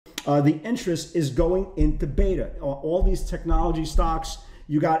the interest is going into beta. All these technology stocks,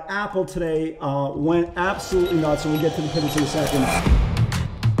 you got Apple today, went absolutely nuts, and we'll get to the pivots in a second.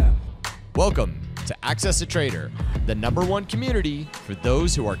 Welcome to AccessATrader, the #1 community for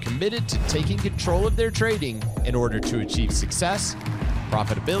those who are committed to taking control of their trading in order to achieve success,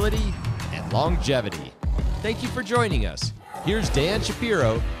 profitability, and longevity. Thank you for joining us. Here's Dan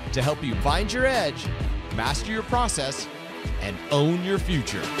Shapiro to help you find your edge, master your process, and own your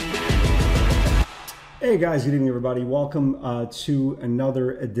future. Hey guys, good evening everybody. Welcome to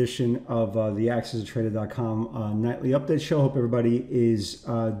another edition of the AccessATrader.com nightly update show. Hope everybody is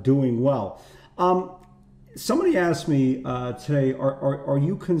doing well. Somebody asked me today, are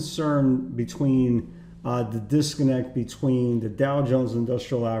you concerned between the disconnect between the Dow Jones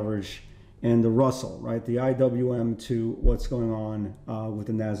Industrial Average and the Russell, right? The IWM to what's going on with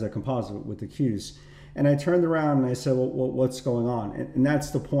the NASDAQ composite, with the Qs. And I turned around and I said, well, what's going on? And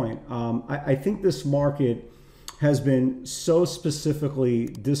that's the point. I think this market has been so specifically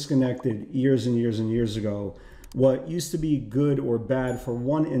disconnected years and years and years ago. What used to be good or bad for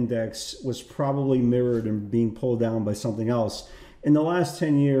one index was probably mirrored and being pulled down by something else. In the last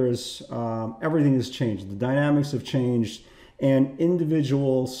 10 years, everything has changed. The dynamics have changed, and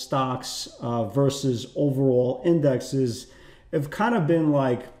individual stocks versus overall indexes have kind of been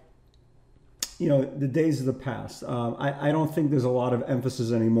like, you know, the days of the past. I don't think there's a lot of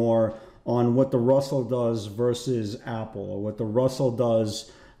emphasis anymore on what the Russell does versus Apple, or what the Russell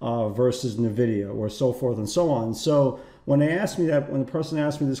does versus Nvidia, or so forth and so on. So when they asked me that, when the person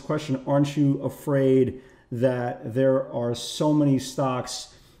asked me this question, aren't you afraid that there are so many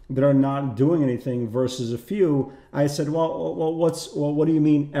stocks that are not doing anything versus a few? I said, well, what do you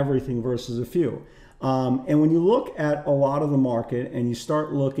mean everything versus a few? And when you look at a lot of the market and you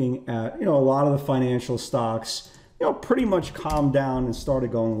start looking at, you know, a lot of the financial stocks, you know, pretty much calmed down and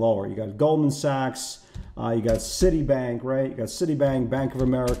started going lower. You got Goldman Sachs, you got Citibank, right? You got Citibank, Bank of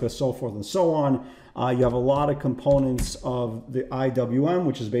America, so forth and so on. You have a lot of components of the IWM,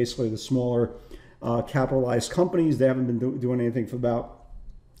 which is basically the smaller capitalized companies. They haven't been doing anything for about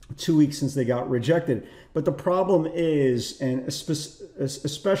 2 weeks since they got rejected. But the problem is, and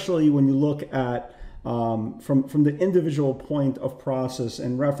especially when you look at from the individual point of process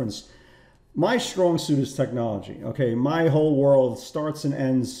and reference, my strong suit is technology. Okay, my whole world starts and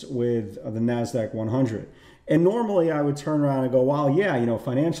ends with the NASDAQ 100. And normally I would turn around and go, well, yeah, you know,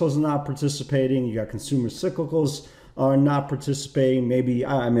 financials are not participating. You got consumer cyclicals are not participating. Maybe,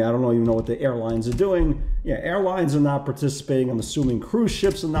 I mean, I don't even know what the airlines are doing. Yeah, airlines are not participating. I'm assuming cruise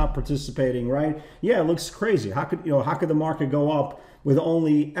ships are not participating, right? Yeah, it looks crazy. How could the market go up with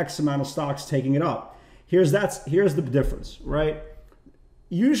only X amount of stocks taking it up? Here's the difference, right?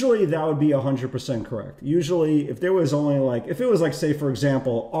 Usually that would be 100% correct. Usually if there was only like, if it was like, say for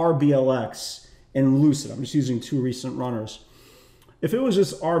example, RBLX and Lucid, I'm just using two recent runners. If it was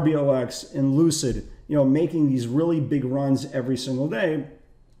just RBLX and Lucid, you know, making these really big runs every single day,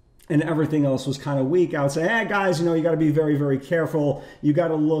 and everything else was kind of weak, I would say, hey guys, you know, you got to be very, very careful. You got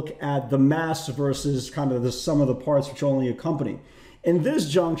to look at the mass versus kind of the sum of the parts, which only a company. In this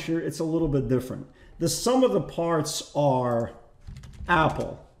juncture, it's a little bit different. The sum of the parts are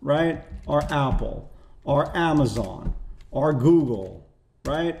Apple, right? Are Apple, are Amazon, are Google,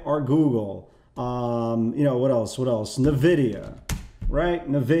 right? Are Google. You know, what else? What else? Nvidia, right?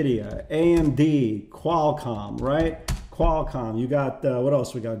 Nvidia, AMD, Qualcomm, right? Qualcomm. You got, what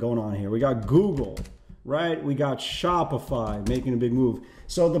else we got going on here? We got Google, right? We got Shopify making a big move.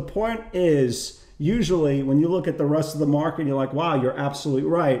 So the point is, usually when you look at the rest of the market, you're like, wow, you're absolutely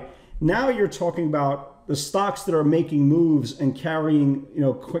right. Now you're talking about the stocks that are making moves and carrying, you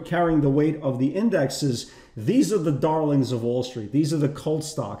know, carrying the weight of the indexes. These are the darlings of Wall Street. These are the cult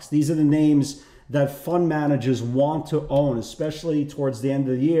stocks. These are the names that fund managers want to own, especially towards the end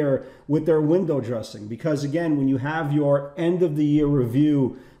of the year with their window dressing. Because again, when you have your end of the year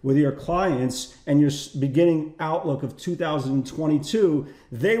review with your clients and your beginning outlook of 2022,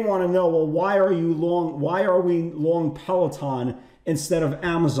 they want to know, well, why are we long Peloton instead of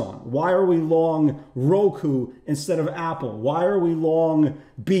Amazon? Why are we long Roku instead of Apple? Why are we long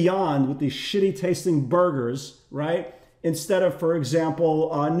Beyond with these shitty tasting burgers, right? Instead of, for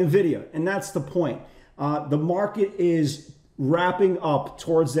example, Nvidia. And that's the point. The market is wrapping up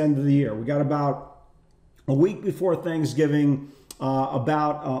towards the end of the year. We got about a week before Thanksgiving,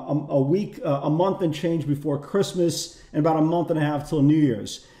 about a month and change before Christmas, and about a month and a half till New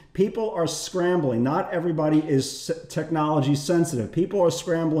Year's. People are scrambling. Not everybody is technology sensitive. People are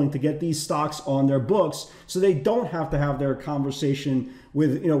scrambling to get these stocks on their books so they don't have to have their conversation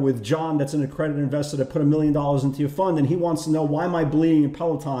with John, that's an accredited investor that put $1 million into your fund, and he wants to know, why am I bleeding in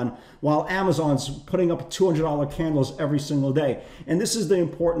Peloton while Amazon's putting up $200 candles every single day? And this is the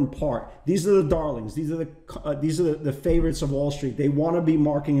important part. These are the darlings. These are the favorites of Wall Street. They want to be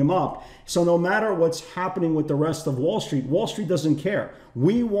marking them up. So no matter what's happening with the rest of Wall Street doesn't care.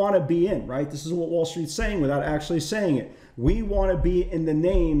 We want to be in, right? This is what Wall Street's saying without actually saying it. We want to be in the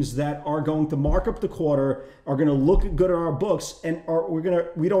names that are going to mark up the quarter, are going to look good on our books, and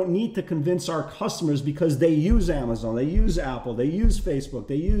we don't need to convince our customers because they use Amazon, they use Apple, they use Facebook,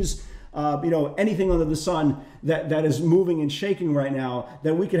 they use anything under the sun that is moving and shaking right now,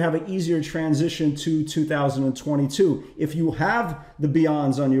 that we could have an easier transition to 2022. If you have the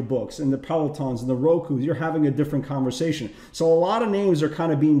Beyonds on your books and the Pelotons and the Rokus, you're having a different conversation. So a lot of names are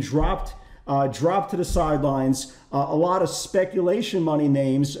kind of being dropped to the sidelines. A lot of speculation money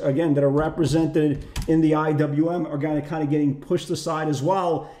names, again, that are represented in the IWM are kind of getting pushed aside as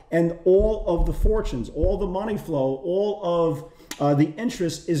well. And all of the fortunes, all the money flow, all of the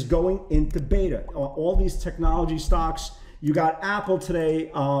interest is going into beta. All these technology stocks. You got Apple today,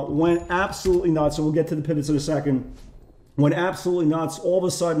 went absolutely nuts, and we'll get to the pivots in a second. Went absolutely nuts. All of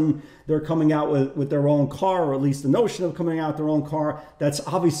a sudden, they're coming out with their own car, or at least the notion of coming out their own car. That's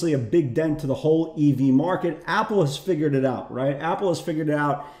obviously a big dent to the whole EV market. Apple has figured it out, right? Apple has figured it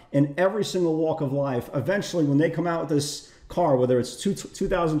out in every single walk of life. Eventually, when they come out with this car, whether it's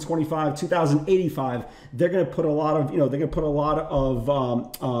 2025, 2085, they're going to put a lot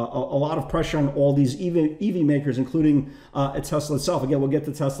of pressure on all these EV makers, including Tesla itself. Again, we'll get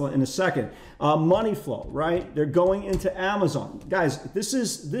to Tesla in a second. Money flow, right? They're going into Amazon, guys. This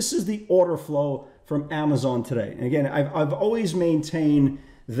is the order flow from Amazon today. And again, I've always maintained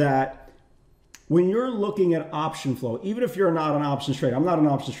that when you're looking at option flow, even if you're not an options trader, I'm not an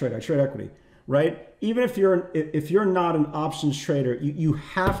options trader, I trade equity, right? Even if you're not an options trader, you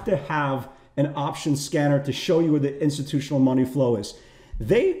have to have an option scanner to show you where the institutional money flow is.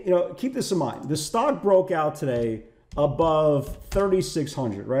 Keep this in mind. The stock broke out today above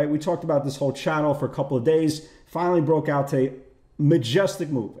 3,600, right? We talked about this whole channel for a couple of days. Finally broke out today. Majestic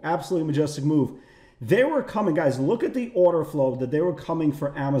move, absolutely majestic move. They were coming, guys, look at the order flow that they were coming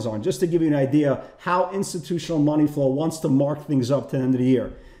for Amazon, just to give you an idea how institutional money flow wants to mark things up to the end of the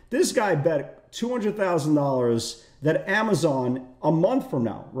year. This guy bet $200,000 that Amazon a month from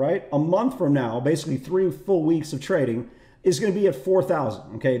now, right? A month from now, basically 3 full weeks of trading, is going to be at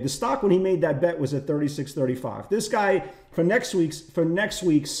 4,000. Okay, the stock when he made that bet was at 36.35. This guy for next week's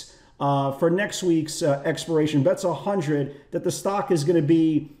expiration bets 100 that the stock is going to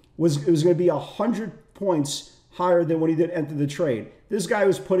be was going to be 100 points higher than when he did enter the trade. This guy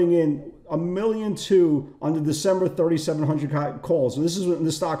was putting in $1.2 million on the December 3,700 calls. And this is when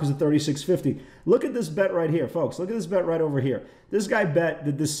the stock was at 36.50. Look at this bet right here, folks. Look at this bet right over here. This guy bet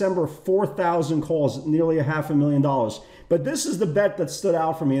the December 4,000 calls, nearly $500,000. But this is the bet that stood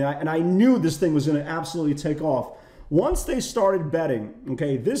out for me, and I knew this thing was going to absolutely take off. Once they started betting,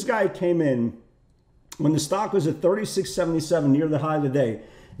 okay, this guy came in when the stock was at 36.77, near the high of the day.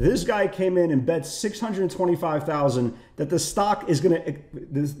 This guy came in and bet $625,000 that the stock is going to,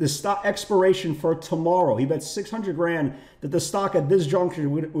 the stock expiration for tomorrow. He bet 600 grand that the stock at this juncture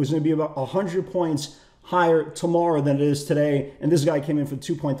was going to be about 100 points higher tomorrow than it is today. And this guy came in for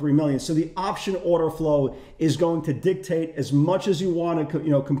 2.3 million. So the option order flow is going to dictate as much as you want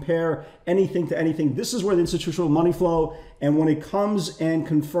to, compare anything to anything. This is where the institutional money flow, and when it comes and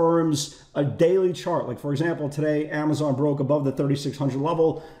confirms a daily chart, like for example, today, Amazon broke above the 3,600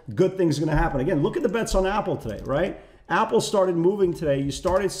 level, good things are going to happen. Again, look at the bets on Apple today, right? Apple started moving today. You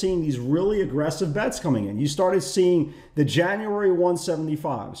started seeing these really aggressive bets coming in. You started seeing the January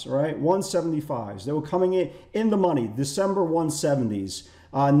 175s, right? 175s. They were coming in the money. December 170s.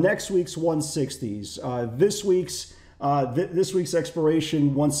 Next week's 160s. This week's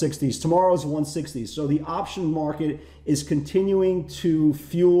expiration 160s. Tomorrow's 160s. So the option market is continuing to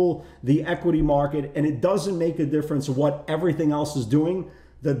fuel the equity market, and it doesn't make a difference what everything else is doing.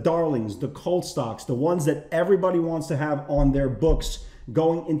 The darlings, the cold stocks, the ones that everybody wants to have on their books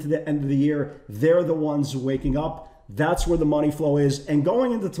going into the end of the year, they're the ones waking up. That's where the money flow is. And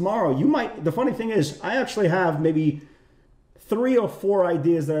going into tomorrow, the funny thing is, I actually have maybe 3 or 4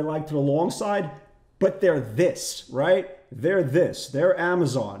 ideas that I like to the long side, but they're this, right? They're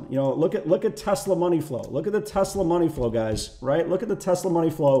Amazon. Look at Tesla money flow. Look at the Tesla money flow, guys, right? Look at the Tesla money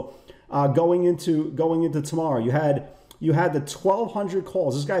flow going into tomorrow. You had the 1,200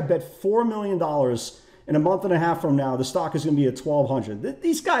 calls. This guy bet $4 million in a month and a half from now. The stock is going to be at 1,200.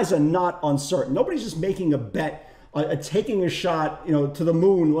 These guys are not uncertain. Nobody's just making a bet taking a shot, to the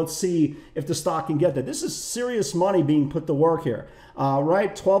moon. Let's see if the stock can get there. This is serious money being put to work here, right?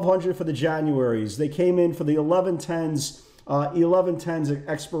 1,200 for the Januaries. They came in for the 1110s. 1110's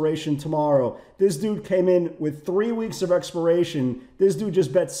expiration tomorrow. This dude came in with 3 weeks of expiration. This dude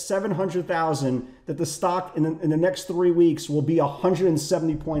just bet 700,000 that the stock in the next 3 weeks will be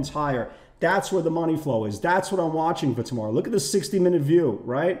 170 points higher. That's where the money flow is. That's what I'm watching for tomorrow. Look at the 60-minute view,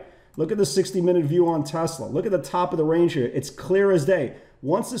 right? Look at the 60-minute view on Tesla. Look at the top of the range here. It's clear as day.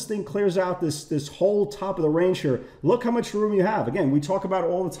 Once this thing clears out this whole top of the range here, look how much room you have. Again, we talk about it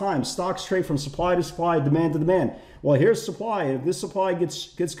all the time. Stocks trade from supply to supply, demand to demand. Well, here's supply. If this supply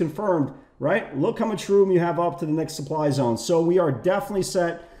gets confirmed, right, look how much room you have up to the next supply zone. So we are definitely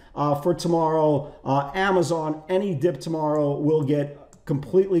set for tomorrow. Amazon, any dip tomorrow will get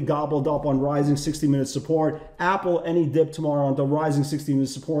completely gobbled up on rising 60-minute support. Apple, any dip tomorrow on the rising 60-minute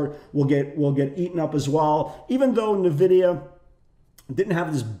support will get eaten up as well. Even though NVIDIA didn't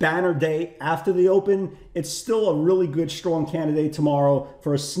have this banner day after the open, it's still a really good, strong candidate tomorrow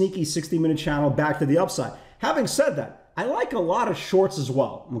for a sneaky 60-minute channel back to the upside. Having said that, I like a lot of shorts as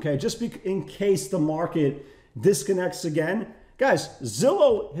well, okay? Just in case the market disconnects again. Guys,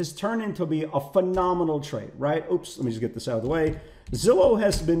 Zillow has turned into be a phenomenal trade, right? Oops, let me just get this out of the way. Zillow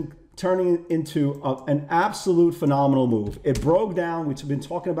has been turning into an absolute phenomenal move. It broke down. We've been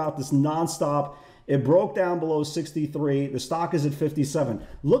talking about this nonstop. It broke down below 63. The stock is at 57.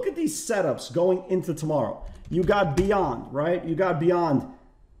 Look at these setups going into tomorrow. You got Beyond, right? You got Beyond.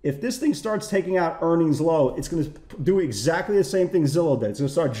 If this thing starts taking out earnings low, it's going to do exactly the same thing Zillow did. It's going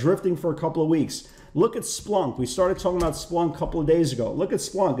to start drifting for a couple of weeks. Look at Splunk. We started talking about Splunk a couple of days ago. Look at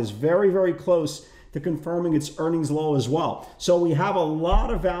Splunk. It's very, very close to confirming its earnings low as well. So we have a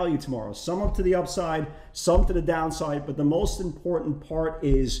lot of value tomorrow, some up to the upside, some to the downside, but the most important part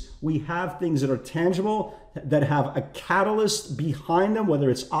is we have things that are tangible, that have a catalyst behind them, whether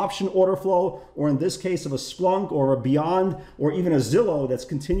it's option order flow, or in this case of a Splunk or a Beyond, or even a Zillow that's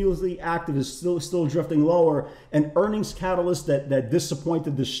continuously active, is still drifting lower, an earnings catalyst that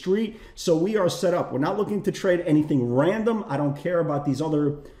disappointed the street. So we are set up. We're not looking to trade anything random. I don't care about these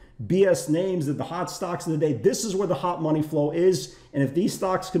other BS names that the hot stocks of the day. This is where the hot money flow is, and if these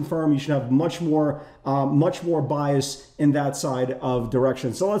stocks confirm, you should have much more bias in that side of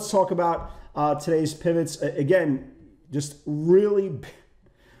direction. So let's talk about today's pivots. Again, just really,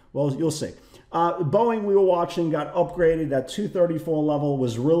 well, you'll see. Boeing, we were watching, got upgraded. That 234 level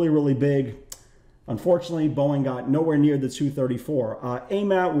was really, really big. Unfortunately, Boeing got nowhere near the 234.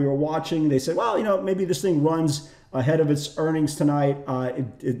 AMAT, we were watching. They said, well, maybe this thing runs ahead of its earnings tonight.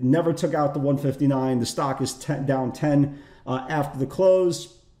 It never took out the 159. The stock is down 10 after the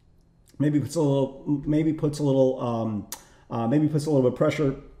close. Maybe puts a little bit of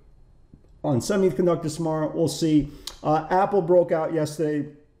pressure on semiconductors tomorrow. We'll see. Apple broke out yesterday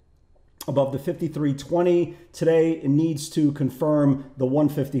above the 53.20. Today it needs to confirm the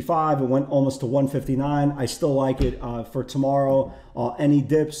 155. It went almost to 159. I still like it for tomorrow. Any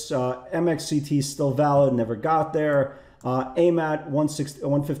dips, MXCT is still valid, never got there. AMAT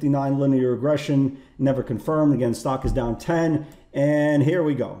 159 linear regression, never confirmed. Again, stock is down 10. And here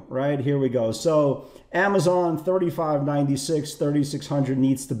we go, right? Here we go. So Amazon 35.96, 3,600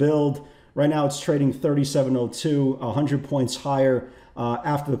 needs to build. Right now it's trading 37.02, 100 points higher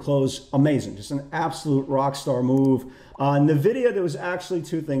after the close. Amazing, just an absolute rock star move. NVIDIA, there was actually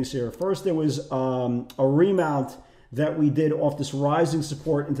two things here. First, there was a remount that we did off this rising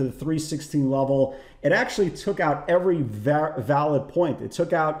support into the 316 level. It actually took out every valid point. It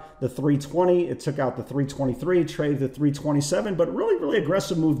took out the 320, it took out the 323, traded the 327, but really, really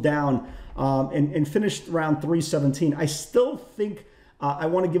aggressive move down and finished around 317. I still think I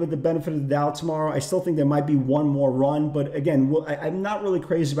want to give it the benefit of the doubt tomorrow. I still think there might be one more run, but again, I'm not really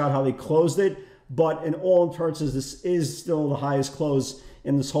crazy about how they closed it, but in all intents, this is still the highest close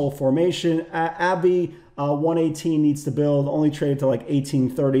in this whole formation. AbbVie, 118 needs to build, only traded to like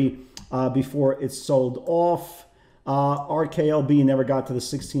 1830 before it's sold off. RKLB never got to the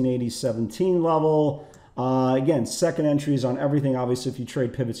 1680.17 level. Again, second entries on everything. Obviously, if you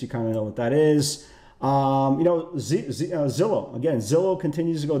trade pivots, you kind of know what that is. Zillow, again, Zillow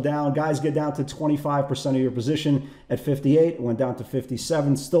continues to go down. Guys, get down to 25% of your position at 58. It went down to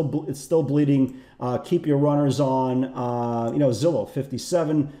 57. It's still bleeding. Keep your runners on. Zillow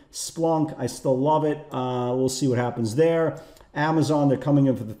 57. Splunk, I still love it. We'll see what happens there. Amazon, they're coming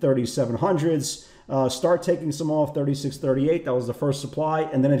in for the 3700s. Start taking some off 3638. That was the first supply,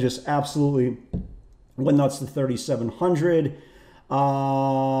 and then it just absolutely went nuts to 3700.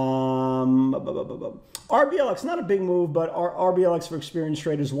 RBLX, not a big move, but RBLX for experienced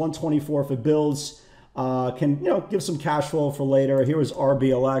traders, 124 if it builds. can, you know, give some cash flow for later. Here was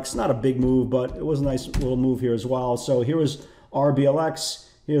RBLX, not a big move, but it was a nice little move here as well. So here was RBLX.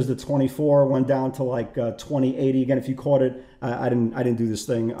 Here's the 24, went down to like 2080. Again, if you caught it, I didn't do this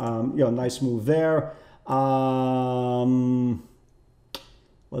thing. You know, nice move there.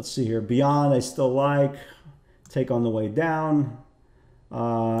 Let's see here. Beyond, I still like. Take on the way down.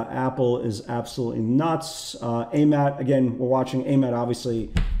 Apple is absolutely nuts. AMAT, again, we're watching AMAT.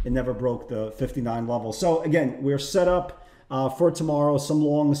 Obviously, it never broke the 59 level. So again, we're set up for tomorrow. Some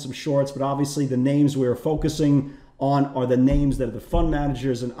longs, some shorts, but obviously the names we're focusing on are the names that are the fund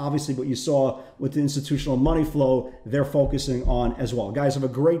managers, and obviously what you saw with the institutional money flow, they're focusing on as well. Guys, have a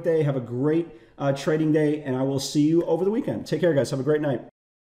great day. Have a great trading day, and I will see you over the weekend. Take care, guys. Have a great night.